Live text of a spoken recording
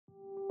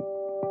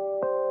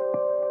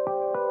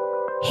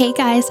Hey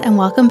guys, and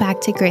welcome back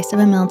to Grace of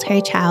a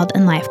Military Child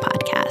and Life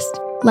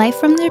podcast. Life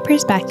from the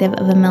perspective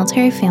of a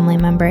military family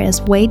member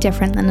is way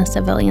different than a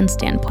civilian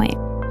standpoint.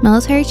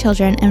 Military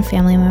children and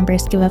family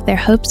members give up their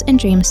hopes and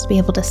dreams to be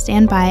able to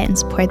stand by and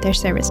support their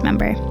service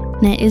member,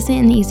 and it isn't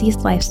an easy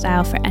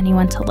lifestyle for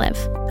anyone to live.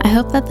 I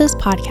hope that this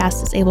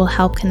podcast is able to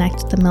help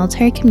connect the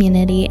military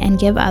community and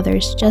give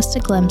others just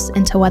a glimpse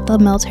into what the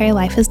military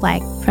life is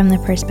like from the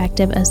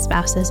perspective of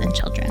spouses and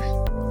children.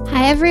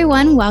 Hi,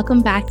 everyone.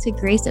 Welcome back to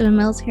Grace of a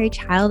Military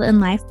Child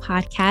and Life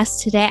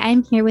podcast. Today,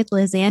 I'm here with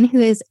Lizanne, who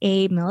is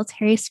a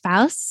military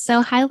spouse.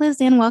 So hi,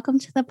 Lizanne. Welcome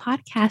to the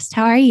podcast.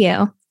 How are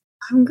you?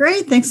 I'm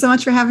great. Thanks so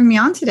much for having me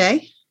on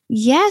today.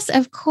 Yes,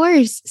 of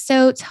course.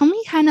 So tell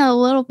me kind of a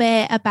little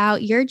bit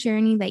about your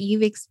journey that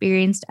you've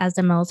experienced as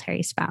a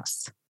military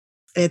spouse.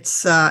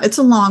 It's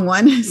a long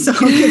one, so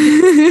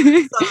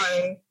sorry.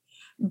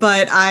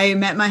 But I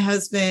met my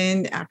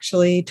husband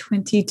actually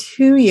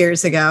 22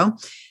 years ago.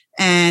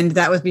 And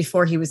that was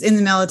before he was in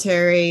the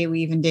military.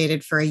 We even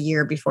dated for a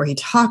year before he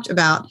talked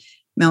about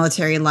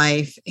military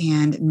life.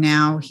 And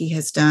now he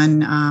has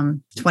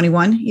done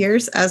 21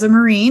 years as a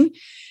Marine.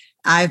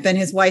 I've been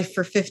his wife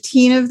for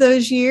 15 of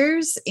those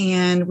years,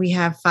 and we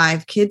have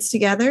 5 kids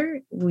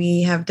together.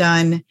 We have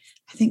done,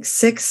 I think,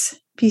 6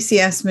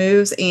 PCS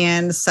moves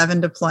and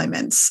 7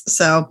 deployments.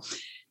 So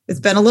it's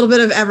been a little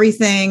bit of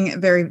everything, a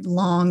very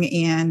long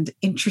and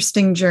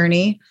interesting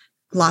journey,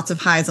 lots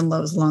of highs and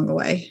lows along the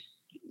way.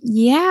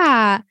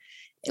 Yeah.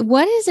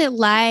 What is it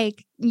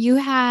like? You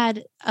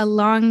had a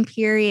long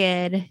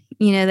period,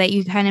 that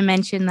you kind of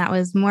mentioned that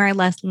was more or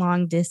less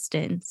long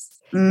distance.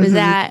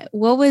 Mm-hmm.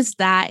 What was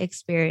that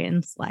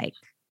experience like?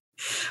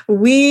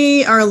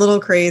 We are a little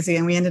crazy,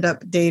 and we ended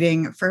up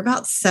dating for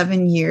about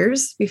 7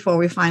 years before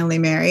we finally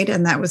married.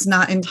 And that was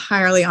not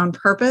entirely on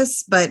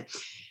purpose. But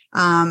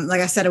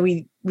like I said,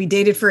 we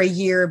dated for a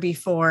year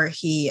before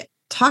he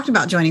talked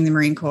about joining the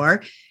Marine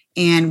Corps.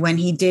 And when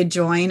he did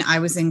join, I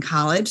was in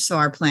college. So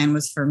our plan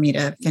was for me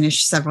to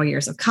finish several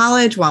years of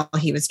college while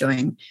he was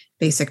doing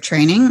basic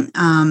training.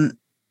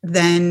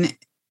 Then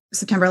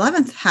September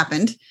 11th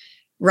happened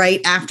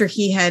right after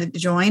he had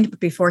joined,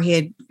 but before he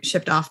had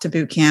shipped off to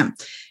boot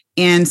camp.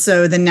 And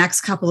so the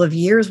next couple of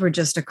years were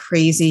just a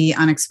crazy,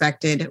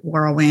 unexpected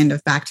whirlwind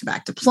of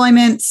back-to-back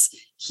deployments.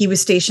 He was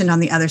stationed on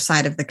the other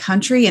side of the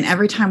country. And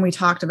every time we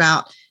talked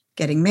about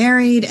getting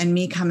married and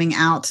me coming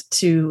out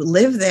to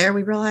live there,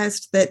 we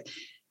realized that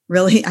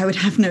really, I would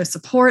have no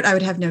support. I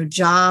would have no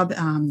job.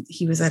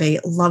 He was at a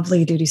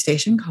lovely duty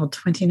station called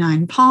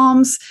 29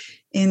 Palms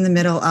in the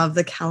middle of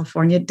the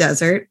California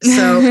desert.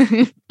 So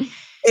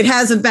it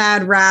has a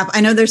bad rap.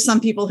 I know there's some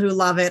people who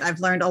love it.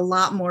 I've learned a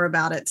lot more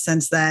about it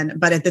since then.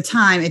 But at the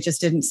time, it just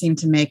didn't seem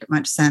to make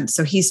much sense.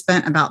 So he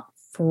spent about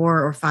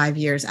 4 or 5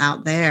 years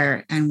out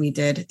there, and we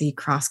did the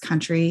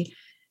cross-country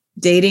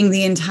dating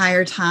the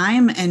entire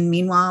time. And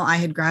meanwhile, I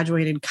had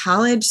graduated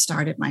college,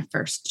 started my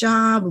first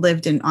job,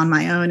 lived on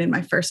my own in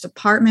my first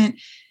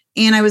apartment,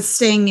 and I was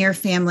staying near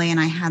family, and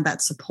I had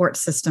that support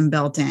system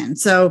built in.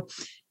 So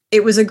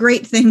it was a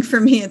great thing for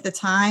me at the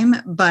time,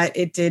 but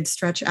it did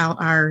stretch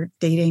out our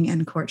dating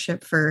and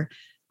courtship for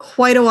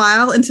quite a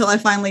while until I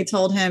finally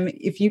told him,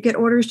 if you get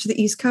orders to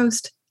the East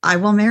Coast, I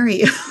will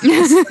marry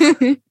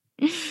you.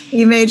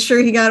 He made sure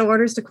he got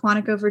orders to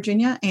Quantico,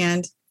 Virginia,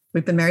 and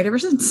we've been married ever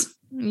since.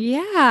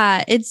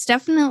 Yeah, it's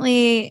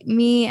definitely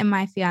me and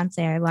my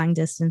fiance are long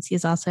distance.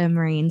 He's also a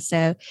Marine.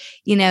 So,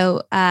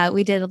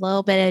 we did a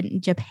little bit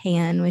in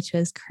Japan, which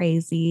was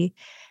crazy.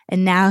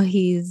 And now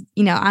he's,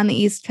 on the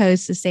East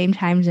Coast, the same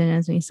time zone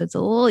as me. So it's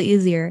a little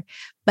easier,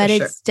 but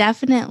it's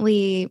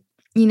definitely,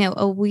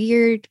 a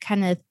weird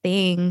kind of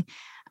thing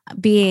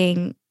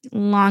being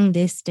long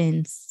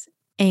distance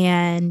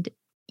and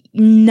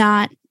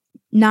not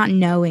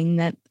knowing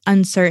that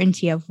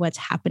uncertainty of what's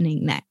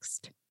happening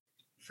next.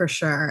 For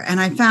sure.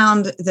 And I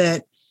found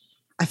that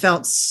I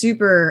felt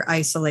super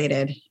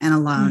isolated and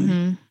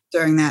alone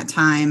during that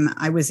time.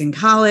 I was in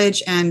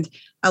college, and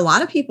a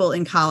lot of people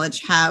in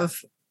college have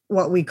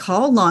what we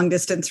call long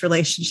distance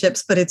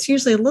relationships, but it's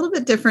usually a little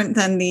bit different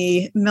than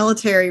the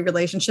military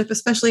relationship,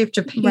 especially if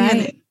Japan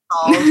is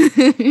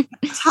involved.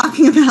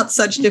 Talking about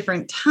such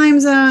different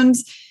time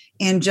zones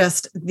and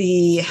just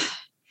the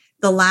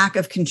lack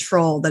of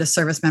control that a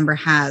service member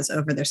has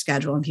over their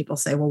schedule. And people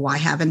say, well, why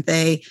haven't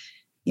they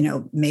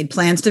made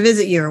plans to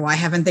visit you, or why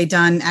haven't they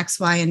done X,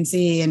 Y, and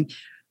Z? And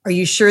are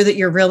you sure that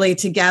you're really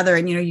together?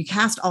 And, you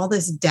cast all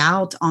this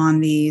doubt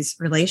on these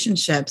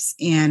relationships,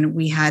 and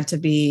we had to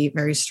be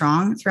very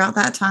strong throughout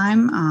that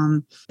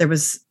time. There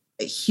was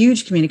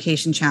huge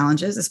communication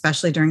challenges,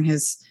 especially during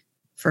his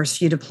first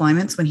few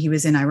deployments when he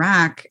was in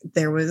Iraq.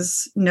 There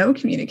was no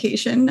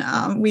communication.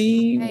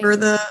 We were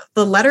the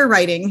letter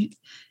writing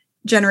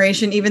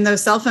generation, even though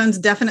cell phones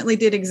definitely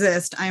did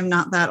exist. I am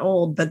not that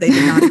old, but they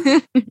did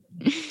not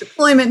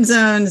deployment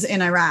zones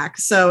in Iraq.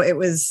 So it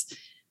was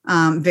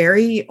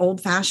very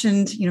old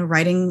fashioned,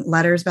 writing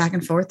letters back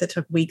and forth that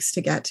took weeks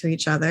to get to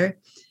each other.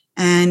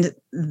 And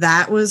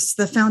that was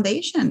the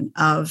foundation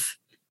of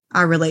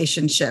our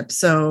relationship.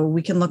 So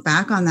we can look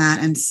back on that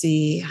and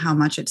see how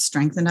much it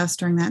strengthened us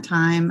during that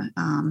time.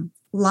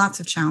 Lots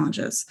of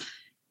challenges,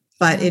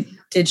 but it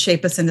did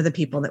shape us into the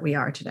people that we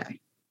are today.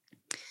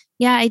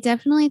 Yeah, I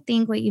definitely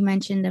think what you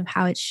mentioned of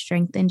how it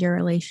strengthened your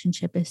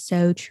relationship is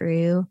so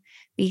true,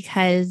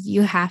 because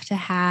you have to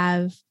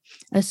have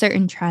a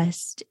certain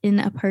trust in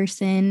a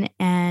person,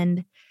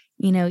 and,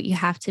 you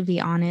have to be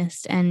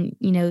honest and,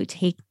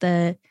 take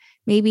the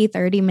maybe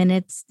 30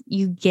 minutes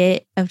you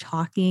get of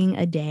talking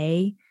a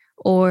day,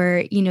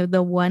 or,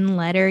 the one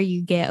letter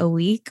you get a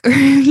week, or,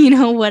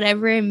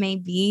 whatever it may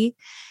be.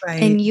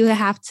 Right. And you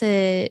have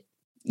to,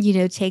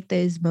 take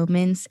those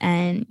moments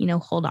and,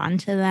 hold on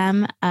to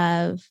them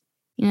of,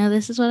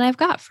 this is what I've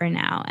got for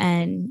now.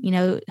 And,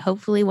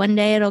 hopefully one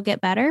day it'll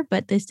get better,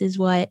 but this is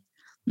what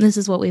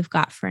we've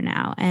got for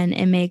now. And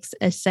it makes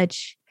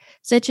such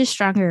a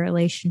stronger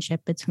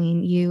relationship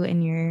between you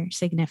and your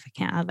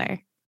significant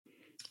other.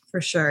 For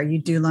sure. You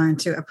do learn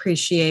to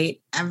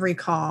appreciate every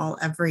call,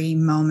 every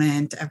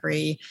moment,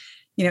 every,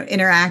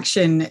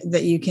 interaction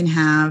that you can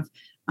have.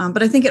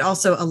 But I think it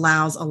also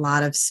allows a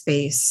lot of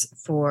space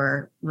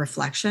for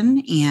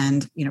reflection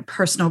and,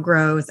 personal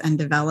growth and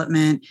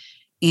development.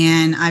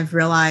 And I've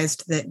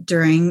realized that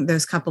during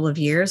those couple of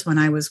years when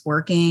I was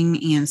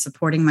working and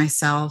supporting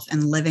myself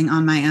and living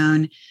on my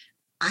own,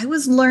 I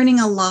was learning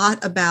a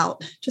lot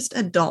about just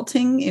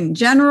adulting in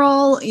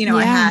general.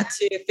 I had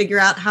to figure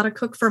out how to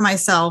cook for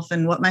myself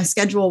and what my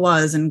schedule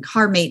was and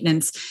car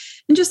maintenance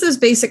and just those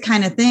basic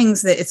kind of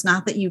things, that it's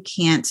not that you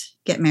can't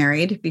get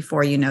married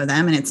before you know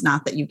them. And it's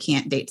not that you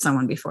can't date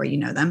someone before you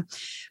know them.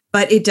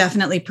 But it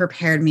definitely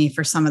prepared me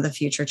for some of the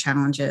future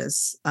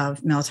challenges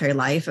of military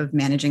life, of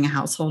managing a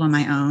household on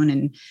my own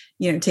and,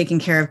 taking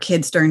care of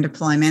kids during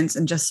deployments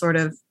and just sort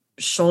of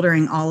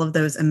shouldering all of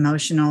those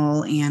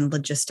emotional and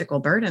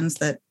logistical burdens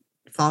that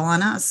fall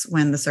on us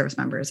when the service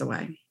member is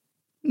away.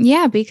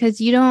 Yeah,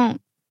 because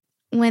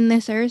when the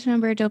service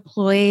member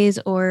deploys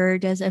or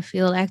does a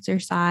field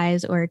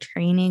exercise or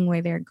training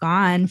where they're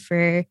gone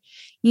for,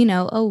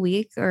 a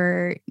week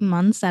or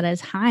months at a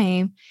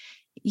time,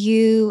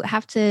 you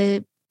have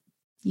to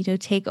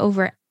take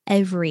over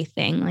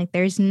everything. Like,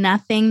 there's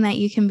nothing that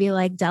you can be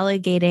like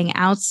delegating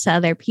out to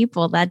other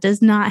people. That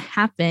does not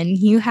happen.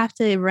 You have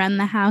to run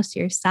the house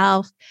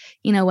yourself,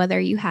 whether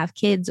you have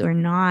kids or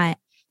not,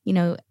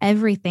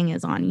 everything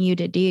is on you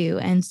to do.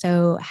 And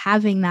so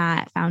having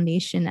that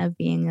foundation of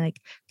being like,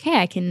 okay,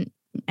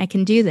 I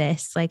can do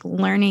this, like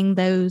learning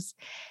those,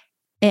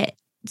 it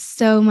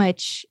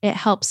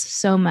helps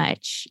so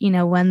much,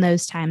 when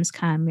those times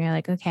come, you're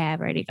like, okay,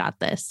 I've already got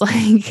this.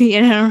 Like, I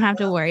don't have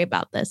to worry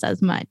about this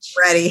as much.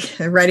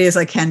 Ready as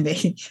I can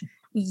be.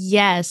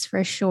 Yes,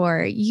 for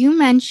sure. You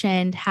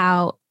mentioned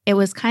how it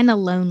was kind of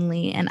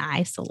lonely and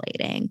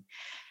isolating.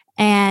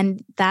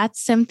 And that's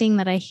something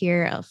that I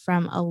hear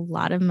from a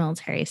lot of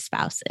military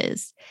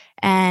spouses.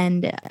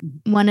 And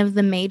one of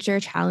the major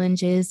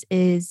challenges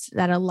is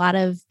that a lot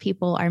of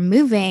people are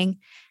moving,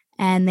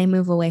 and they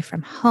move away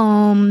from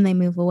home. They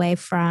move away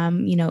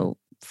from,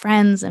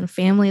 friends and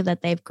family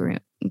that they've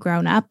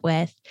grown up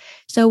with.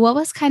 So what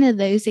was kind of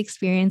those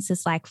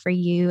experiences like for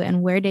you,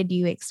 and where did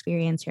you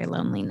experience your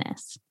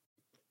loneliness?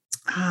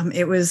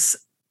 It was,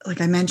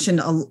 like I mentioned,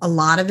 a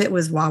lot of it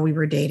was while we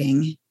were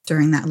dating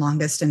during that long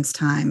distance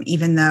time,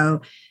 even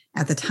though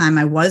at the time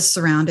I was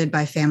surrounded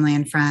by family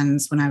and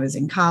friends when I was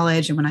in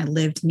college and when I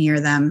lived near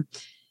them.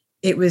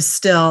 It was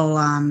still,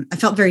 I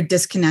felt very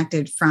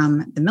disconnected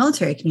from the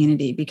military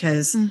community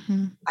because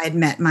I had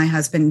met my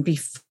husband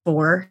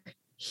before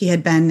he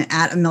had been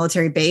at a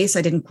military base.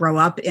 I didn't grow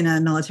up in a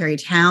military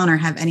town or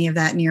have any of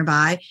that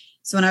nearby.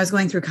 So when I was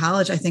going through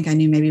college, I think I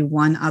knew maybe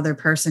one other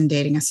person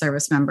dating a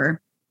service member.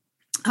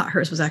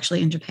 Hers was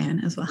actually in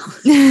Japan as well.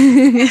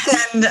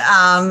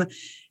 And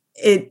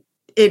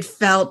it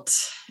felt,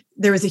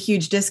 there was a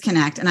huge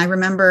disconnect. And I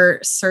remember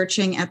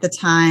searching at the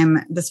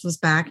time, this was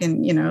back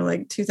in,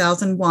 like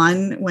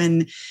 2001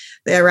 when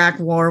the Iraq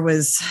war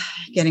was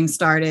getting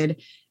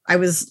started. I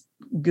was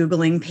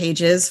Googling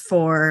pages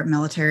for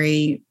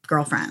military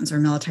girlfriends or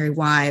military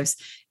wives,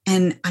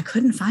 and I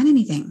couldn't find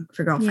anything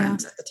for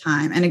girlfriends at the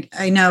time. And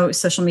I know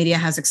social media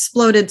has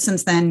exploded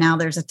since then. Now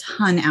there's a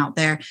ton out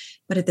there.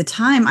 But at the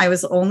time, I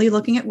was only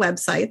looking at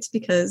websites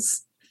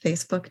because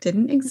Facebook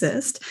didn't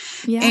exist.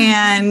 Yeah.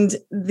 And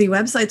the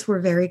websites were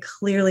very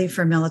clearly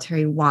for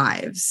military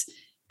wives.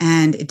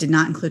 And it did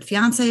not include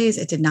fiancés.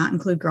 It did not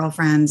include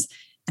girlfriends.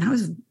 And I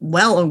was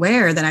well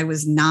aware that I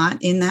was not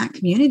in that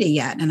community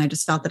yet. And I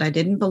just felt that I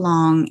didn't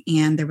belong.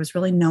 And there was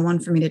really no one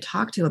for me to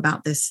talk to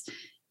about this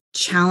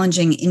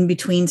challenging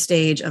in-between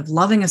stage of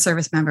loving a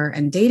service member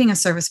and dating a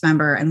service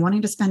member and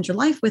wanting to spend your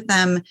life with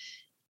them,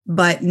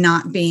 but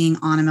not being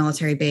on a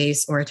military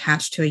base or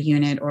attached to a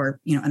unit or,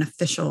 an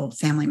official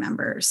family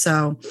member.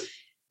 So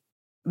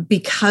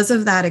because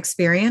of that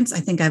experience, I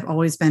think I've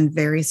always been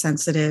very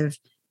sensitive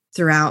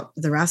throughout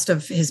the rest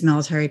of his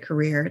military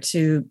career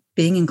to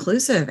being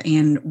inclusive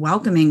and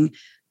welcoming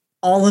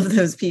all of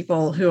those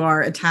people who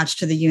are attached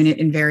to the unit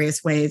in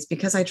various ways,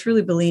 because I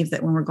truly believe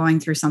that when we're going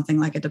through something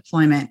like a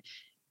deployment,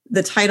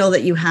 the title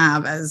that you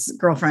have as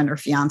girlfriend or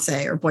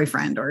fiance or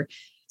boyfriend or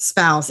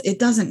spouse, it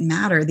doesn't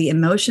matter. The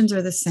emotions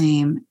are the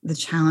same. The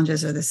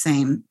challenges are the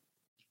same.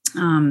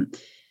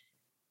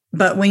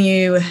 But when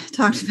you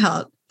talked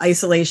about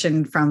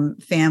isolation from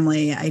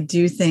family, I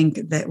do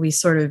think that we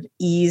sort of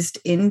eased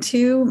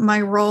into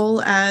my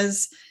role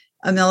as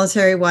a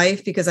military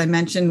wife, because I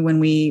mentioned when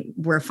we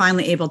were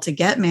finally able to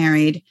get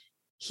married,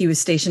 he was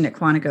stationed at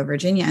Quantico,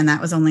 Virginia, and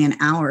that was only an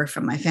hour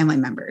from my family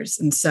members.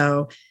 And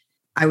so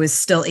I was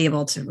still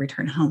able to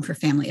return home for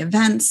family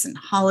events and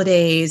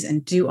holidays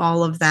and do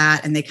all of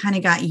that. And they kind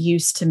of got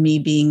used to me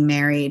being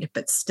married,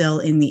 but still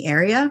in the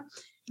area.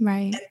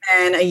 Right. And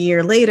then a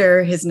year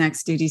later, his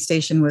next duty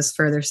station was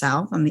further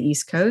south on the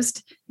East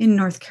Coast in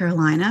North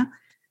Carolina.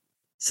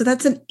 So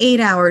that's an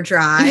 8-hour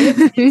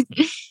drive.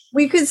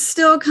 We could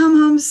still come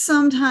home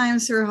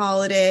sometimes for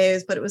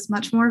holidays, but it was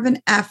much more of an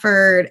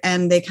effort.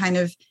 And they kind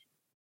of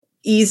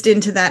eased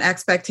into that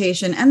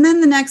expectation. And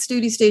then the next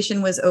duty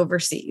station was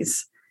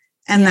overseas.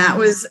 And that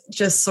was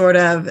just sort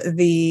of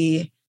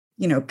the,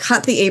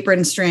 cut the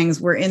apron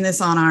strings. We're in this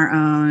on our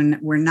own.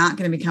 We're not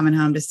going to be coming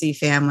home to see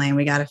family, and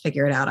we got to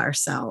figure it out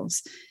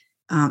ourselves.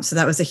 So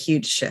that was a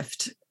huge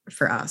shift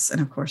for us.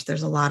 And of course,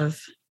 there's a lot of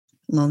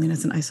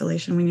loneliness and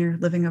isolation when you're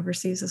living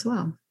overseas as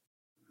well.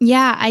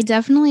 Yeah, I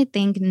definitely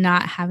think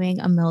not having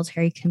a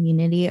military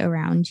community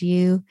around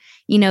you,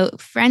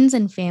 friends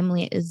and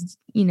family is,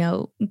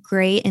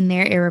 great and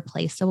they're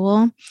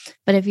irreplaceable.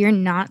 But if you're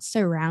not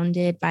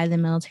surrounded by the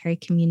military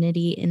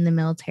community, in the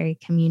military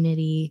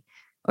community,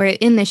 or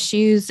in the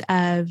shoes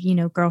of,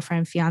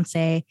 girlfriend,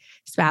 fiance,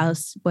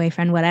 spouse,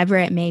 boyfriend, whatever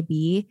it may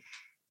be,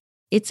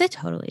 it's a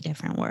totally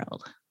different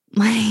world.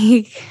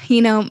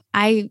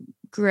 I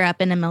grew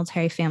up in a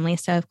military family.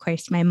 So of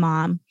course my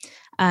mom,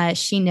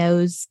 she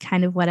knows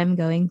kind of what I'm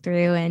going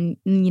through and,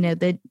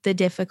 the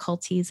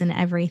difficulties and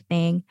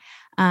everything,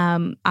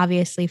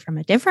 obviously from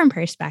a different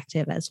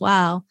perspective as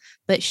well,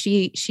 but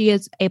she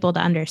is able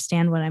to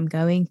understand what I'm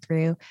going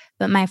through.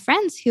 But my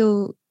friends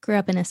who grew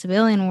up in a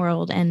civilian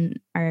world and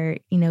are,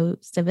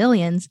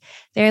 civilians,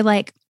 they're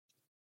like,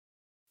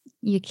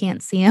 you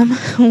can't see him.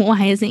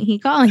 Why isn't he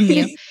calling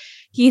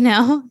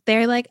you?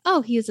 They're like,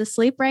 oh, he's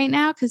asleep right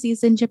now because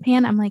he's in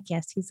Japan. I'm like,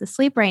 yes, he's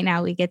asleep right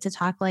now. We get to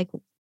talk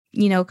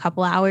a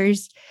couple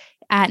hours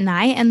at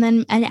night and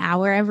then an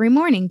hour every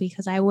morning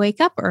because I wake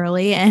up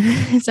early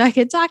and so I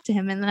could talk to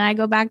him and then I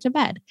go back to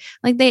bed.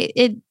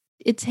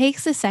 It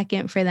takes a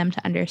second for them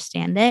to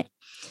understand it.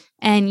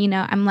 And,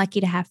 I'm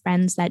lucky to have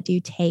friends that do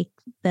take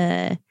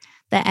the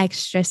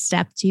extra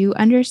step to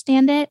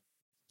understand it,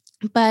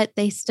 but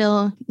they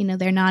still,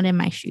 they're not in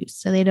my shoes,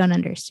 so they don't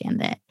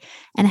understand it.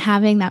 And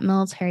having that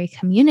military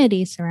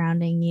community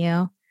surrounding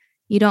you,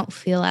 you don't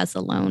feel as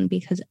alone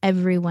because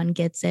everyone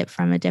gets it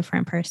from a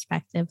different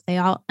perspective. They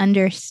all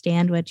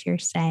understand what you're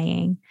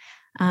saying.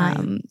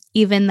 Right.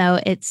 Even though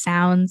it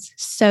sounds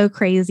so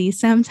crazy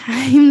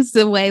sometimes,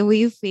 the way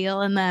we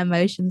feel and the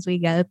emotions we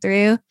go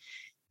through,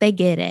 they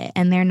get it.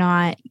 And they're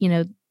not,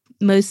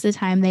 most of the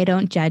time they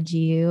don't judge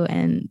you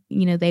and,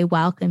 they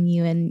welcome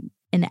you in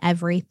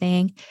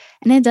everything.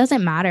 And it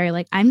doesn't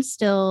matter. I'm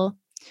still,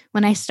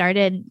 when I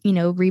started,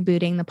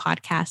 rebooting the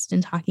podcast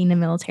and talking to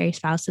military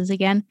spouses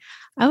again,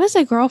 I was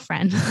a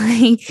girlfriend,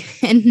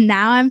 and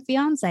now I'm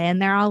fiance, and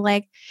they're all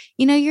like,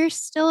 you're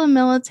still a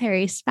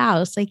military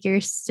spouse. You're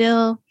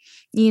still,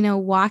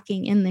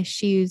 walking in the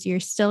shoes.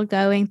 You're still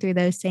going through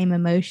those same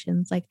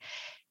emotions. Like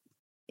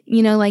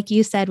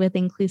you said, with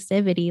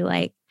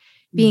inclusivity,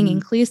 being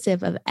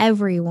inclusive of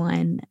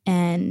everyone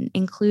and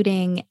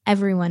including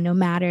everyone, no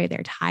matter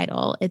their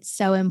title. It's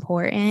so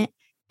important.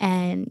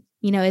 And,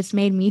 it's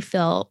made me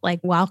feel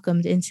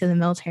welcomed into the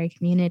military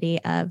community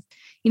of,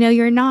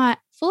 you're not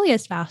fully a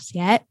spouse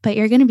yet, but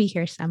you're going to be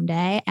here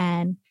someday.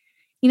 And,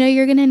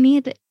 you're going to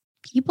need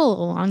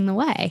people along the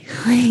way.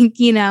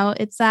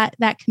 It's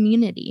that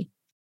community.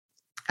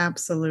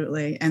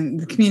 Absolutely. And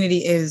the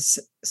community is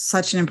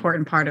such an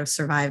important part of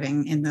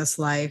surviving in this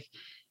life.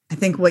 I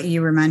think what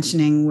you were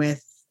mentioning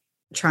with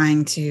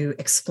trying to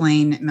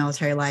explain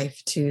military life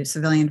to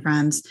civilian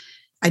friends,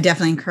 I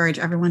definitely encourage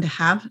everyone to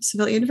have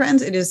civilian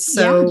friends. It is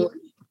so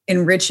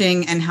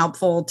enriching and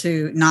helpful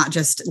to not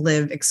just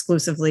live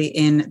exclusively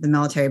in the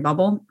military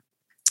bubble,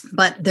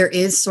 but there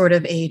is sort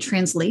of a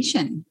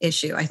translation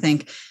issue. I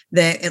think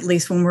that at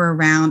least when we're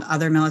around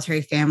other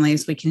military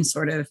families, we can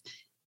sort of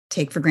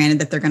take for granted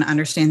that they're going to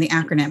understand the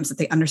acronyms, that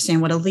they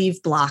understand what a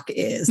leave block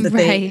is, that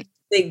they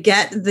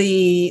get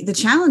the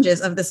challenges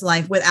of this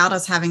life without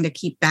us having to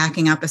keep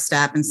backing up a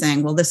step and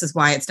saying, well, this is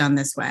why it's done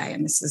this way.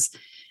 And this is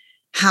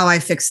how I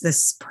fix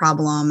this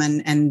problem.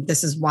 And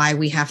this is why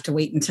we have to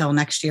wait until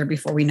next year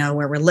before we know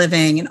where we're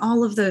living, and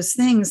all of those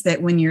things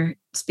that when you're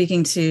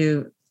speaking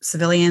to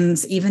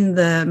civilians, even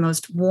the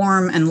most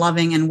warm and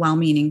loving and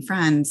well-meaning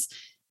friends,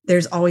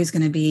 there's always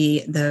going to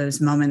be those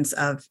moments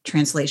of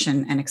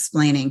translation and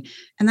explaining.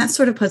 And that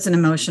sort of puts an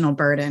emotional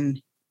burden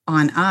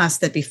on us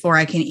that before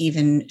I can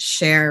even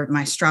share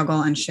my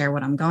struggle and share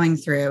what I'm going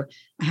through,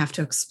 I have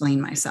to explain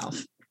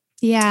myself.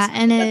 Yeah.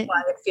 And that's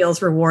why it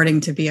feels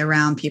rewarding to be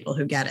around people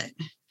who get it.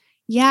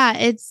 Yeah,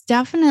 it's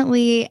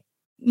definitely,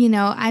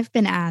 I've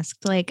been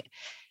asked like,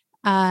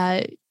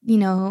 my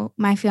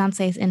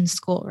fiance is in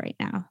school right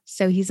now,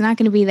 so he's not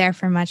going to be there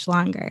for much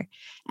longer.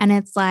 And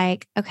it's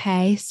like,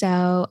 okay,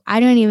 so I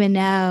don't even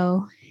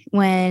know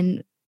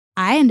when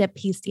I end up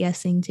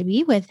PCSing to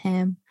be with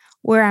him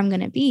where I'm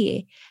going to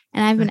be.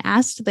 And I've been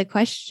asked the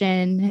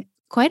question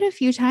quite a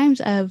few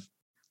times of,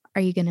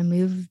 are you going to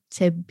move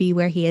to be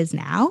where he is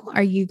now?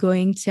 Are you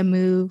going to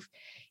move?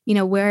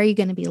 Where are you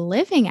going to be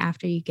living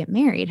after you get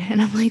married? And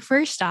I'm like,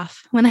 first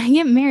off, when I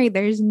get married,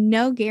 there's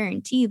no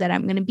guarantee that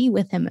I'm going to be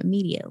with him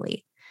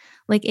immediately.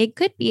 Like it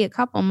could be a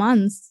couple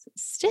months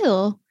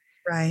still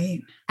right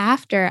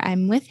after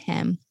I'm with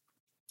him.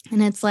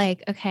 And it's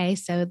like, okay,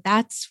 so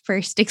that's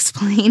first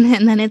explain.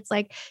 And then it's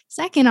like,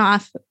 second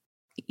off,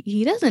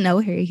 he doesn't know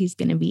where he's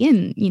going to be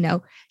in,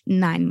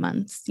 9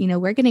 months.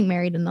 We're getting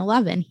married in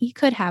 11. He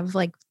could have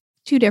like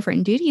 2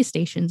 different duty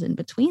stations in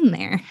between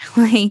there.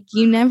 Like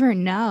you never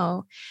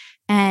know.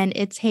 And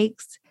it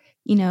takes,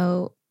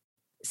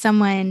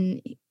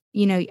 someone,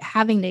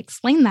 having to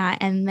explain that.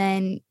 And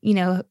then,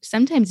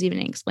 sometimes even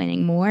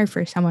explaining more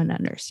for someone to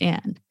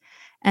understand.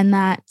 And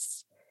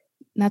that's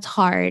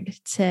hard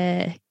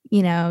to,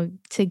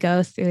 to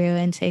go through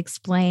and to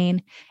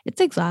explain. It's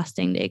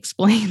exhausting to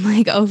explain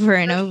like over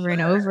and over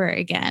and over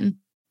again.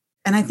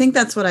 And I think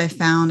that's what I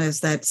found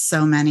is that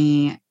so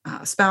many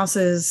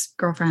spouses,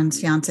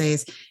 girlfriends,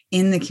 fiancés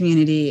in the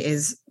community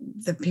is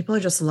that people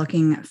are just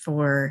looking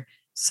for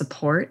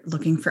support,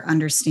 looking for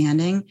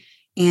understanding,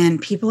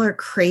 and people are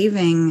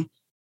craving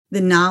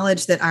the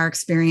knowledge that our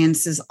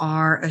experiences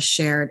are a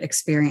shared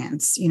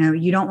experience.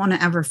 You don't want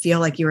to ever feel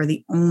like you are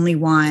the only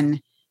one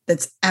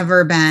that's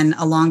ever been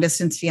a long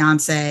distance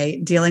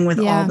fiance dealing with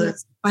all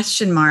those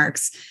question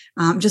marks.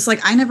 Just like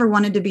I never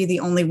wanted to be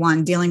the only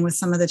one dealing with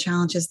some of the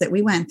challenges that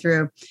we went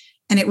through.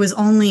 And it was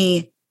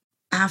only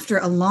after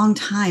a long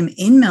time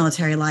in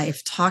military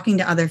life, talking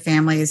to other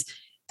families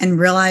and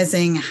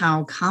realizing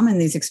how common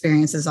these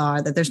experiences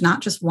are, that there's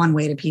not just one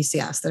way to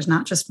PCS. There's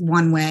not just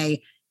one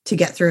way to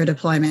get through a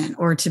deployment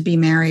or to be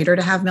married or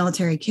to have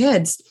military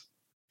kids.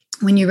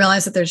 When you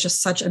realize that there's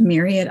just such a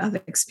myriad of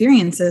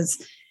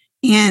experiences,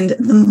 and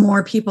the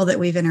more people that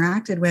we've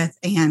interacted with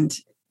and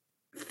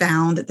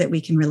found that we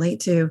can relate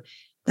to,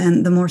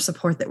 then the more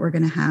support that we're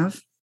going to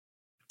have.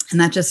 And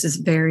that just is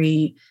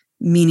very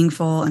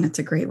meaningful. And it's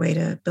a great way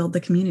to build the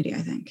community,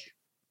 I think.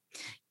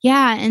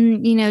 Yeah.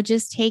 And,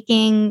 just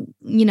taking,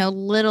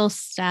 little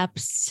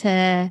steps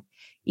to,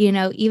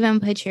 even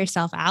put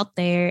yourself out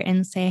there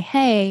and say,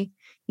 hey,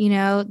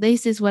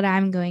 this is what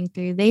I'm going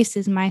through. This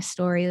is my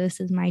story.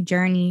 This is my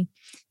journey.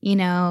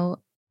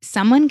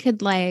 Someone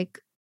could like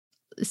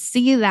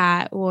see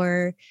that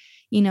or,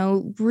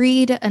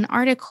 read an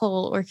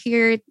article or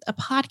hear a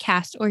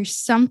podcast or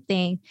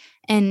something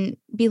and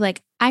be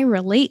like, I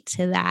relate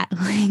to that.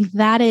 Like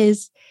that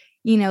is,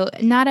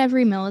 not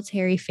every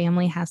military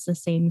family has the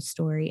same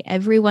story.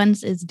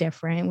 Everyone's is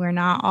different. We're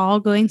not all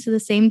going to the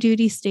same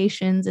duty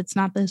stations. It's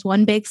not this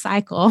one big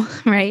cycle,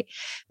 right?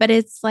 But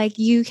it's like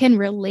you can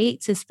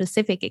relate to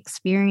specific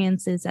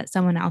experiences that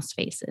someone else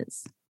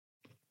faces.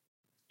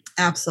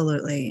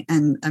 Absolutely.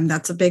 And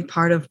that's a big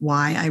part of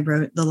why I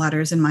wrote the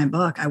letters in my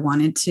book. I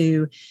wanted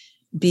to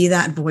be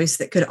that voice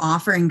that could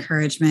offer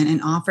encouragement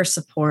and offer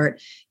support,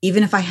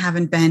 even if I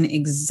haven't been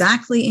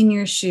exactly in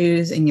your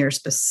shoes, in your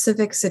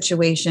specific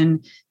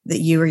situation that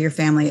you or your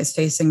family is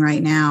facing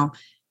right now.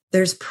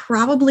 There's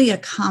probably a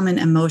common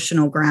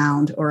emotional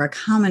ground or a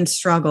common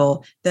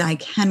struggle that I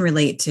can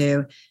relate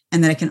to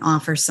and that I can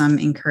offer some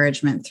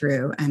encouragement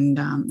through. And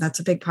that's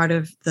a big part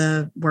of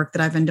the work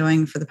that I've been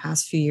doing for the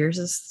past few years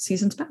as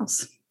seasoned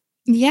spouse.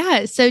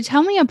 Yeah. So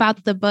tell me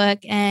about the book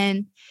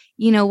and,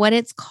 what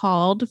it's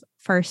called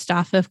first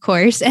off, of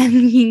course,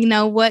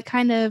 and, what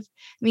kind of,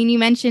 you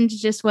mentioned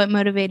just what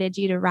motivated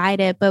you to write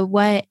it, but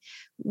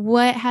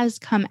what has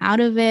come out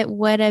of it?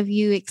 What have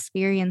you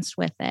experienced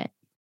with it?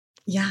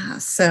 Yeah.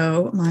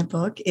 So my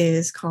book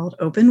is called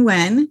Open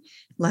When: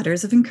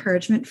 Letters of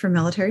Encouragement for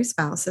Military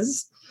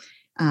Spouses.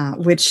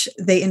 Which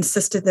they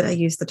insisted that I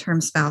use the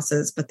term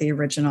spouses, but the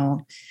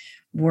original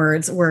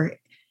words were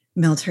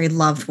military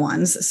loved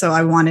ones. So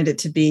I wanted it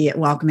to be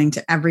welcoming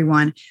to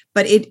everyone,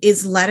 but it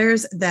is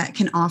letters that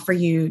can offer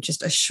you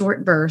just a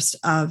short burst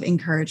of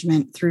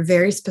encouragement through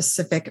very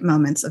specific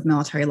moments of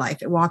military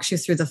life. It walks you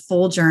through the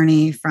full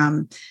journey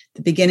from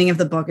the beginning of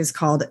the book is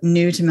called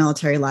New to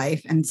Military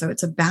Life. And so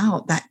it's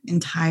about that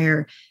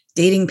entire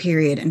dating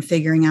period and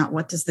figuring out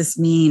what does this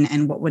mean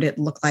and what would it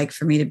look like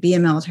for me to be a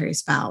military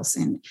spouse,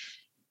 and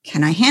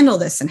can I handle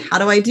this? And how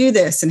do I do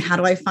this? And how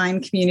do I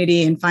find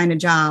community and find a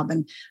job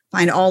and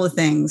find all the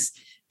things?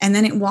 And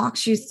then it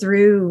walks you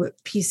through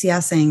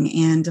PCSing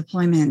and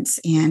deployments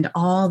and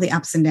all the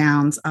ups and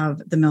downs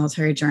of the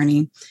military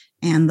journey.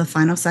 And the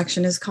final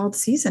section is called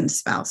Seasoned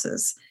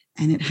Spouses.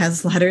 And it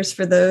has letters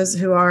for those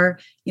who are,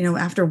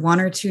 after 1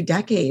 or 2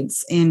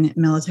 decades in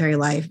military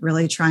life,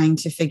 really trying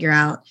to figure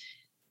out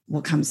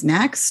what comes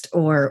next,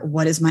 or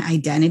what is my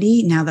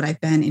identity now that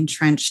I've been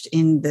entrenched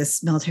in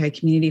this military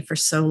community for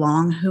so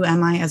long? Who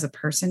am I as a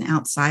person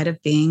outside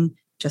of being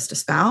just a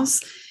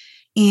spouse,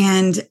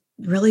 and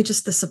really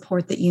just the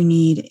support that you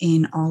need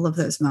in all of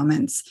those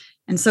moments.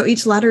 And so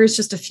each letter is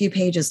just a few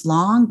pages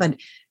long, but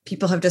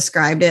people have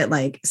described it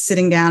like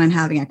sitting down and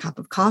having a cup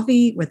of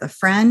coffee with a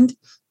friend,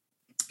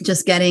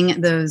 just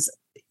getting those,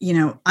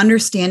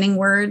 understanding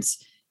words.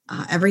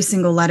 Every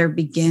single letter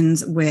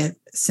begins with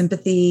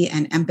sympathy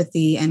and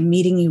empathy and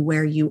meeting you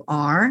where you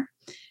are,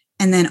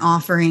 and then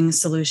offering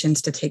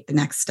solutions to take the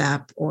next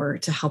step or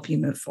to help you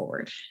move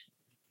forward.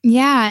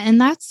 Yeah.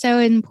 And that's so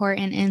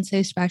important and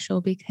so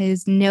special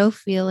because no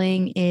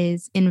feeling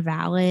is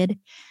invalid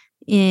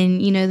in,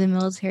 the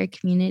military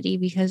community,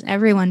 because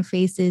everyone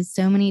faces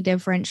so many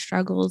different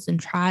struggles and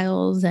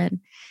trials. And,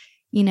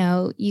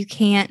 you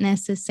can't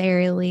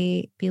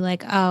necessarily be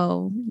like,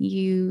 oh,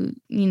 you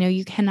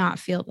cannot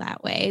feel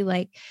that way.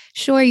 Like,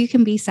 sure, you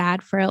can be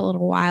sad for a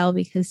little while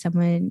because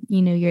someone,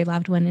 your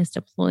loved one is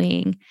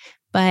deploying.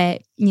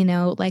 But,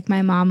 like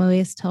my mom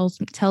always tells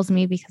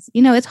me, because,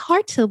 it's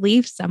hard to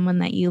leave someone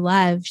that you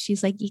love.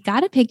 She's like, you got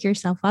to pick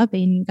yourself up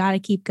and you got to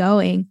keep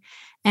going.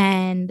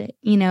 And,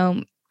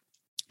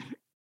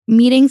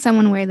 meeting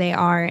someone where they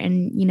are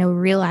and,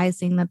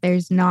 realizing that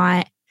there's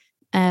not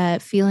a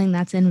feeling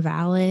that's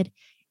invalid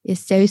is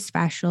so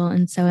special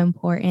and so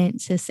important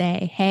to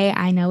say, hey,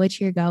 I know what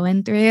you're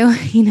going through.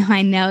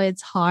 I know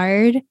it's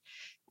hard,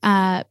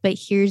 but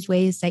here's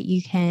ways that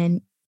you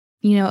can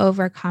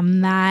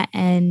overcome that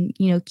and,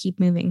 keep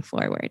moving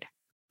forward.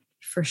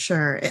 For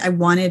sure. I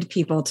wanted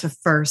people to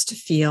first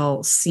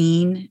feel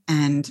seen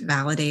and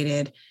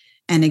validated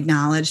and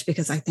acknowledged,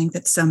 because I think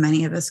that so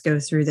many of us go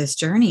through this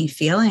journey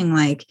feeling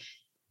like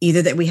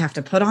either that we have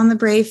to put on the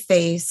brave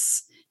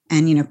face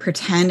and,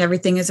 pretend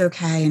everything is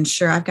okay. And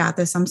sure, I've got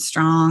this. I'm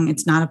strong.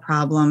 It's not a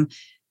problem.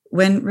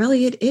 When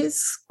really it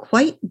is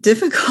quite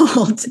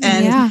difficult.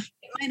 And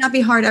it might not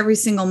be hard every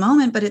single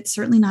moment, but it's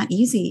certainly not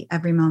easy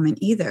every moment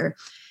either.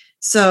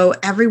 So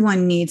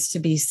everyone needs to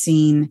be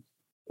seen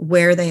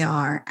where they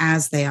are,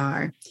 as they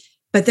are.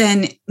 But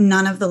then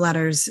none of the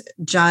letters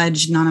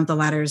judge, none of the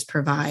letters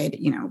provide,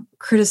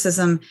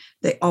 criticism.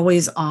 They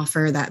always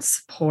offer that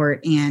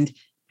support. And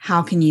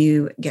how can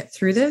you get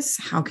through this?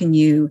 How can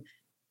you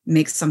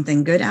make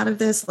something good out of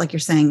this? Like you're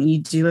saying, you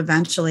do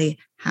eventually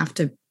have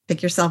to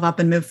pick yourself up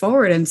and move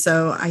forward. And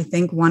so I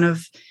think one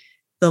of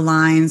the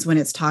lines when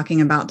it's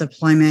talking about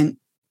deployment,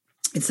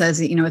 it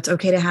says, it's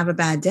okay to have a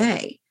bad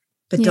day,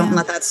 but don't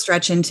let that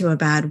stretch into a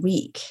bad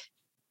week.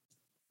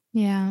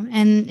 Yeah.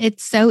 And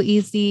it's so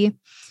easy,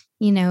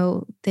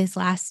 this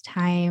last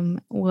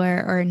time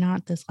or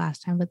not this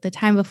last time, but the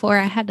time before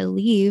I had to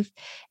leave,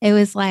 it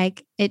was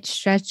like it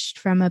stretched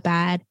from a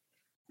bad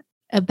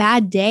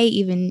day,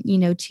 even,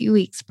 2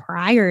 weeks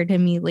prior to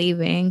me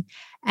leaving,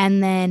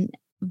 and then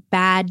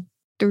bad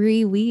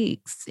 3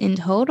 weeks in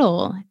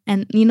total.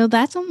 And,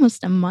 that's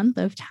almost a month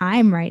of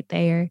time right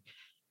there,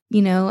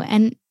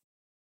 and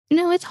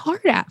it's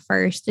hard at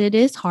first. It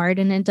is hard,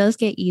 and it does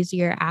get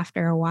easier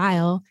after a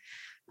while.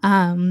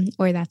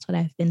 Or that's what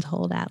I've been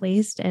told, at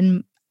least.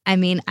 And I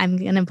mean, I'm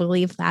going to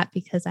believe that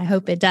because I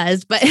hope it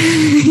does, but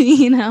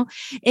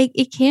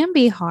it can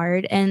be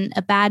hard, and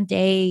a bad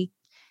day,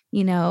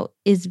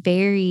 is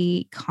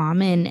very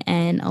common,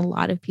 and a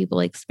lot of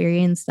people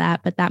experience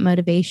that. But that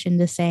motivation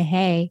to say,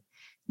 hey,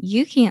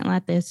 you can't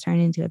let this turn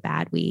into a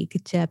bad week,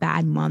 to a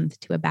bad month,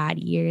 to a bad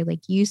year.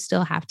 Like, you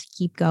still have to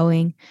keep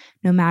going,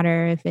 no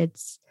matter if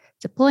it's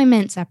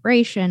deployment,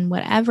 separation,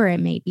 whatever it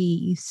may be,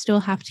 you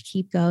still have to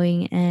keep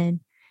going. And,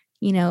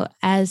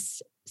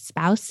 as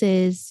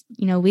spouses,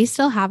 we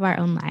still have our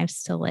own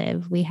lives to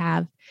live. We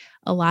have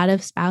a lot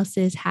of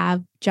spouses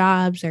have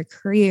jobs or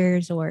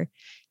careers or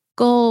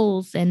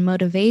goals and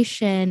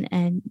motivation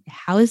and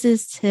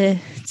houses to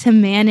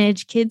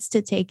manage, kids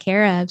to take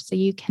care of. So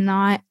you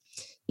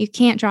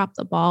can't drop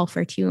the ball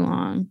for too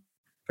long.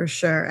 For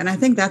sure. And I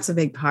think that's a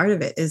big part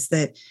of it, is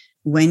that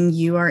when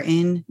you are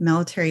in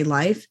military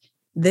life,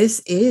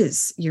 this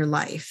is your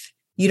life.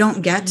 You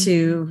don't get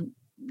to,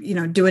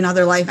 do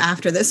another life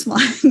after this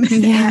one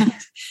and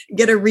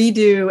get a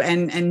redo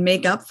and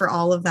make up for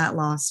all of that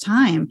lost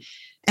time.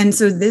 And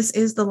so this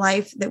is the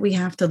life that we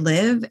have to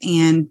live.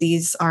 And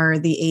these are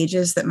the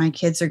ages that my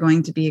kids are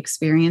going to be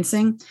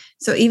experiencing.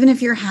 So even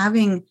if you're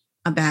having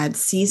a bad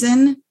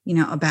season,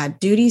 a bad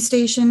duty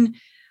station,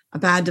 a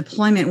bad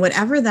deployment,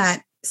 whatever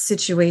that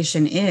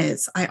situation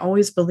is, I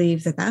always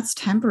believe that that's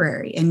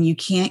temporary, and you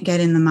can't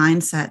get in the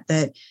mindset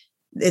that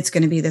it's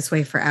going to be this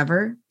way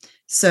forever.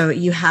 So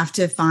you have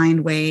to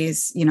find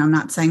ways, I'm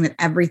not saying that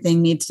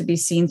everything needs to be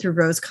seen through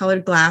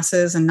rose-colored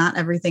glasses and not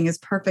everything is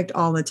perfect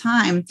all the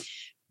time,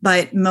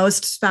 but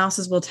most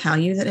spouses will tell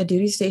you that a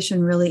duty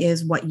station really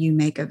is what you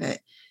make of it.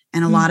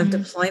 And a lot of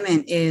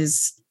deployment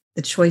is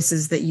the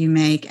choices that you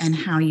make and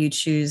how you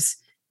choose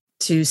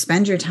to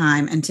spend your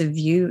time and to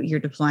view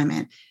your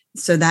deployment.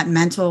 So that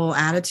mental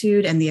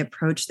attitude and the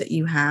approach that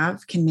you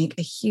have can make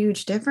a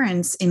huge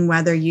difference in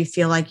whether you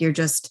feel like you're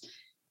just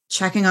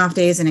checking off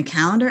days in a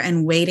calendar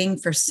and waiting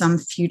for some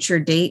future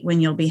date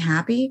when you'll be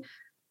happy,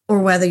 or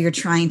whether you're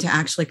trying to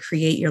actually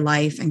create your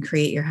life and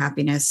create your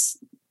happiness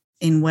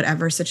in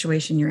whatever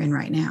situation you're in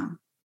right now.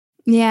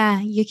 Yeah,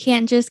 you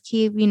can't just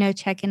keep,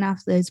 checking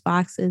off those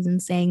boxes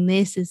and saying,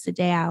 this is the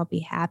day I'll be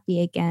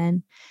happy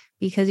again,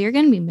 because you're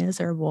going to be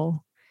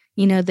miserable.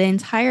 The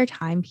entire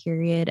time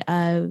period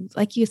of,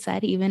 like you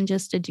said, even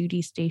just a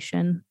duty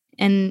station.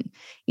 And,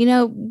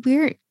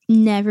 we're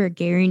never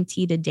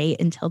guaranteed a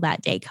date until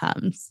that day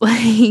comes.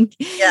 Like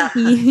Yeah,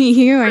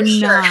 you are for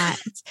sure. not.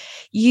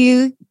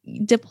 You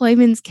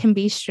Deployments can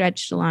be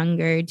stretched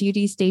longer.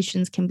 Duty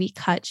stations can be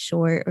cut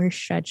short or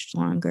stretched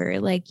longer.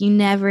 Like you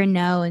never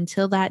know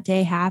until that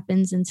day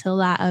happens, until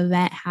that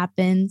event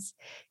happens.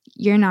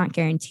 You're not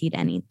guaranteed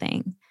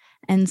anything.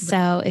 And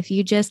so if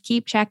you just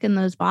keep checking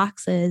those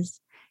boxes,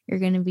 you're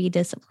going to be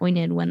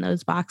disappointed when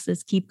those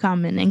boxes keep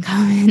coming and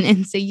coming.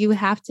 And so you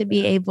have to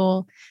be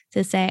able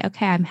to say,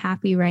 okay, I'm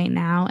happy right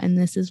now. And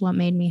this is what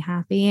made me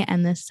happy.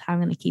 And this is how I'm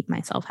going to keep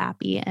myself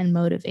happy and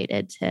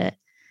motivated to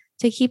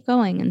keep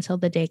going until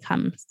the day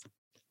comes.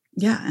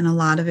 Yeah. And a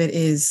lot of it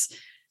is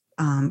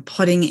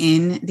putting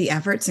in the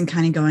efforts and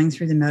kind of going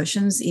through the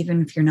motions,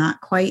 even if you're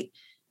not quite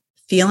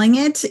feeling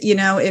it.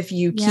 If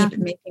you keep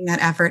making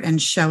that effort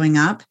and showing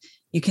up,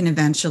 you can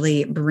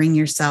eventually bring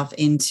yourself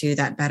into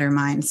that better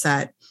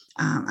mindset.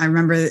 I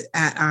remember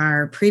at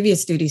our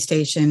previous duty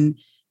station,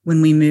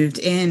 when we moved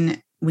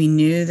in, we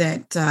knew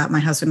that my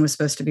husband was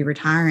supposed to be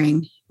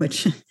retiring,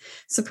 which,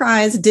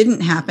 surprise,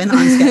 didn't happen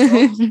on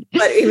schedule.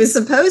 But it was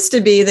supposed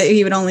to be that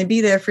he would only be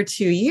there for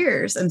 2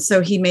 years. And so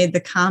he made the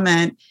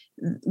comment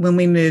when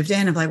we moved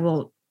in of like,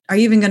 well, are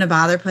you even going to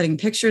bother putting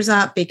pictures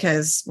up?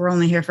 Because we're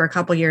only here for a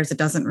couple of years. It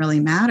doesn't really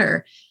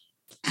matter.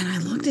 And I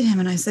looked at him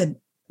and I said,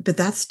 but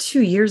that's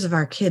 2 years of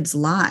our kids'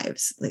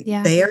 lives. Like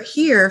they are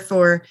here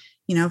for,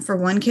 for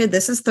one kid,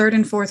 this is 3rd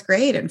and 4th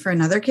grade. And for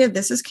another kid,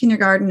 this is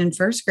kindergarten and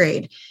 1st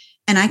grade.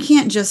 And I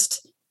can't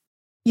just,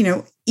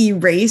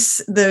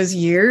 erase those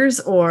years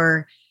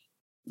or,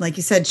 like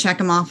you said, check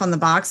them off on the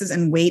boxes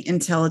and wait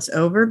until it's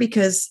over,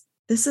 because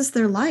this is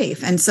their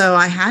life. And so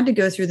I had to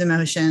go through the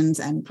motions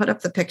and put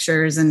up the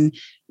pictures and,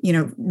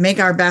 make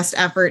our best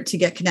effort to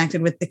get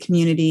connected with the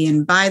community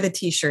and buy the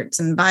t-shirts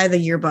and buy the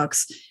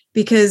yearbooks,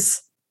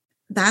 because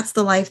that's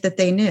the life that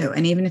they knew.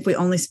 And even if we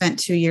only spent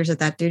 2 years at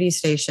that duty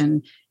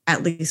station,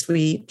 at least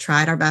we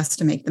tried our best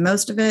to make the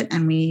most of it.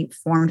 And we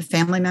formed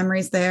family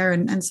memories there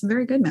and some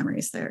very good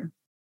memories there.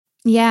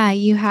 Yeah,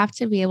 you have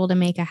to be able to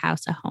make a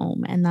house a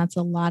home. And that's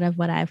a lot of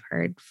what I've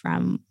heard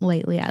from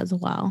lately as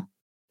well.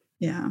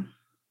 Yeah.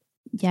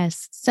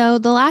 Yes. So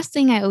the last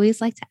thing I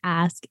always like to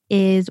ask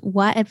is,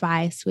 what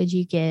advice would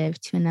you give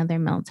to another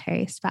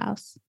military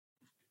spouse?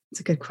 It's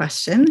a good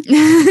question.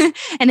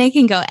 And it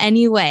can go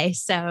any way.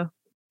 So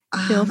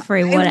feel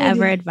free,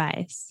 whatever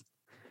advice.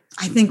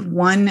 I think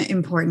one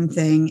important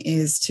thing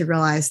is to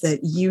realize that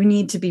you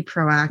need to be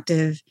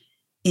proactive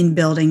in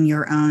building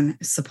your own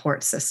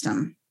support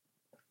system.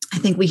 I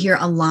think we hear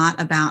a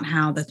lot about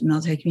how the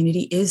military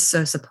community is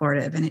so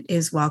supportive and it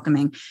is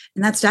welcoming.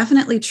 And that's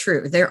definitely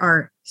true. There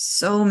are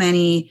so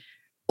many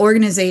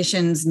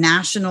organizations,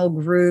 national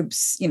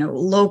groups,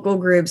 local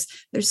groups.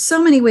 There's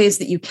so many ways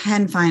that you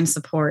can find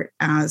support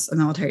as a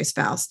military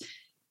spouse.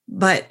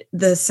 But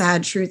the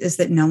sad truth is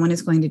that no one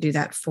is going to do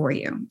that for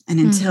you. And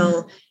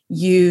until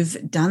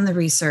you've done the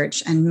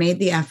research and made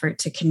the effort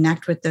to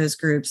connect with those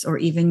groups, or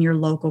even your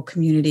local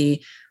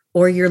community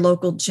or your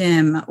local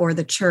gym or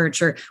the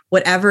church or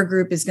whatever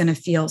group is going to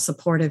feel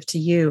supportive to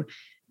you,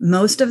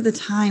 most of the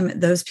time,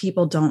 those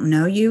people don't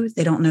know you.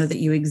 They don't know that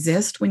you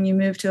exist when you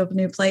move to a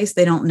new place.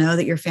 They don't know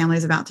that your family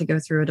is about to go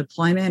through a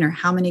deployment or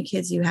how many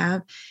kids you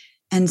have.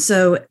 And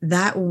so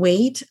that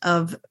weight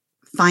of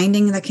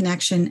finding the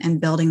connection and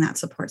building that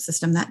support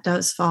system, that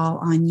does fall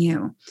on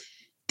you.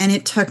 And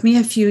it took me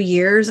a few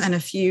years and a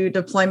few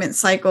deployment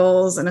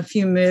cycles and a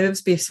few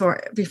moves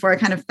before I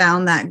kind of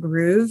found that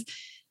groove.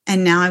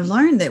 And now I've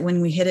learned that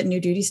when we hit a new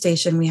duty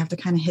station, we have to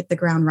kind of hit the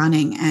ground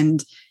running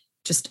and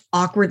just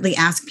awkwardly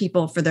ask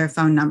people for their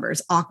phone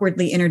numbers,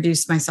 awkwardly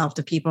introduce myself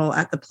to people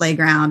at the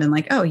playground and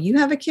like, oh, you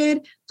have a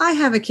kid? I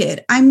have a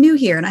kid. I'm new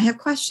here and I have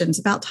questions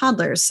about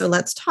toddlers. So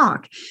let's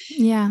talk.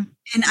 Yeah.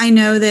 And I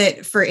know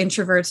that for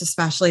introverts,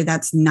 especially,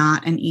 that's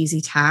not an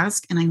easy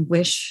task. And I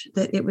wish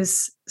that it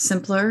was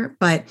simpler,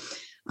 but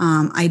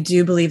I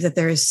do believe that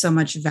there is so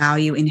much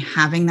value in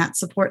having that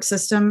support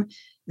system,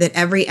 that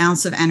every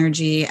ounce of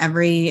energy,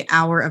 every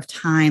hour of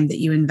time that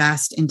you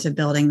invest into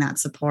building that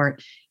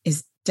support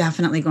is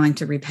definitely going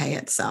to repay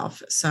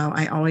itself. So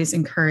I always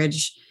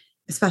encourage,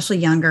 especially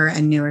younger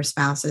and newer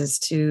spouses,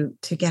 to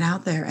get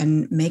out there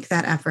and make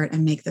that effort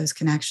and make those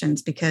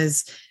connections,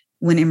 because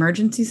when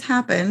emergencies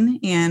happen,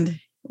 and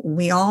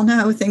we all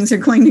know things are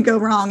going to go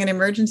wrong and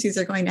emergencies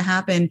are going to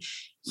happen,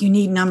 you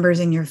need numbers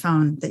in your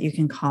phone that you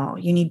can call.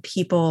 You need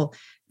people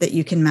that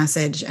you can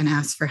message and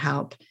ask for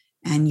help.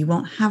 And you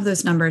won't have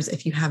those numbers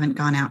if you haven't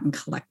gone out and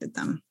collected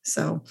them.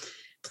 So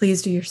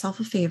please do yourself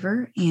a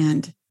favor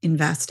and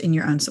invest in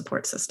your own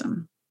support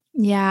system.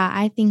 Yeah,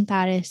 I think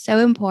that is so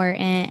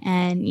important.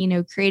 And,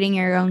 creating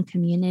your own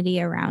community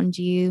around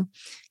you,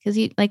 because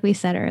like we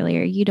said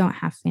earlier, you don't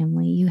have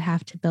family. You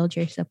have to build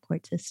your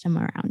support system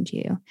around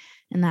you.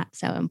 And that's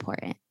so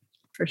important.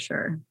 For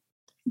sure.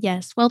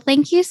 Yes. Well,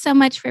 thank you so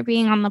much for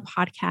being on the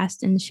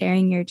podcast and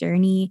sharing your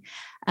journey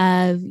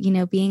of,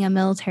 being a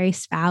military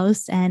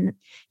spouse and,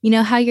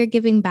 how you're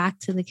giving back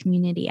to the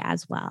community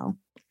as well.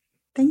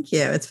 Thank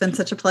you. It's been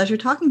such a pleasure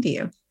talking to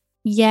you.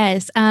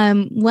 Yes.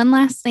 One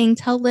last thing,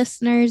 tell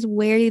listeners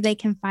where they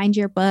can find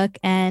your book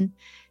and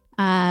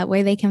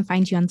where they can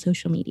find you on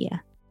social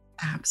media.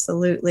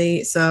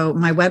 Absolutely. So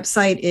my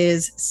website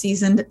is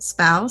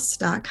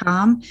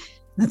seasonedspouse.com.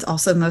 That's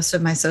also most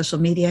of my social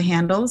media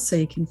handles, so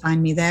you can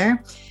find me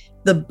there.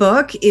 The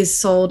book is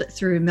sold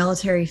through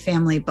Military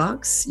Family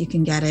Books. You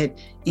can get it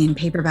in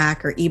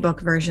paperback or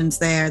ebook versions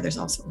there. There's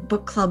also a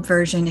book club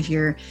version if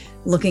you're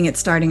looking at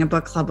starting a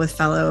book club with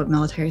fellow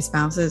military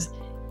spouses.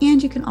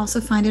 And you can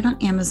also find it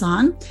on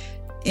Amazon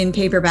in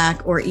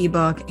paperback or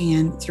ebook.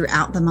 And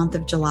throughout the month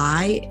of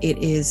July, it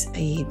is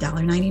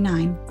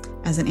 $1.99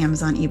 as an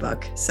Amazon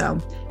ebook. So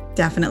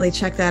definitely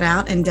check that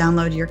out and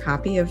download your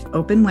copy of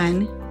Open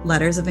When: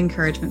 Letters of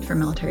Encouragement for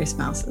Military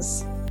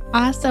Spouses.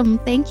 Awesome.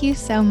 Thank you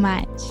so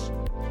much.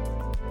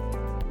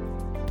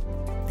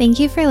 Thank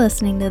you for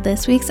listening to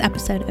this week's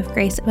episode of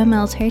Grace of a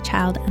Military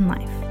Child and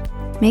Life.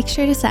 Make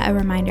sure to set a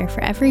reminder for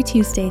every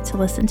Tuesday to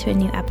listen to a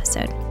new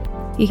episode.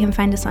 You can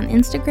find us on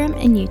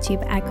Instagram and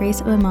YouTube at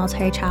Grace of a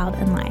Military Child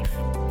and Life.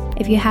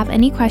 If you have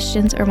any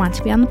questions or want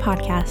to be on the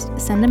podcast,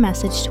 send a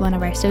message to one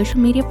of our social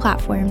media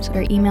platforms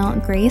or email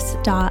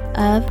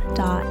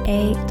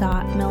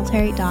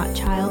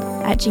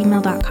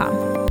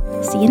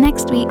grace.of.a.military.child@gmail.com. See you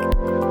next week.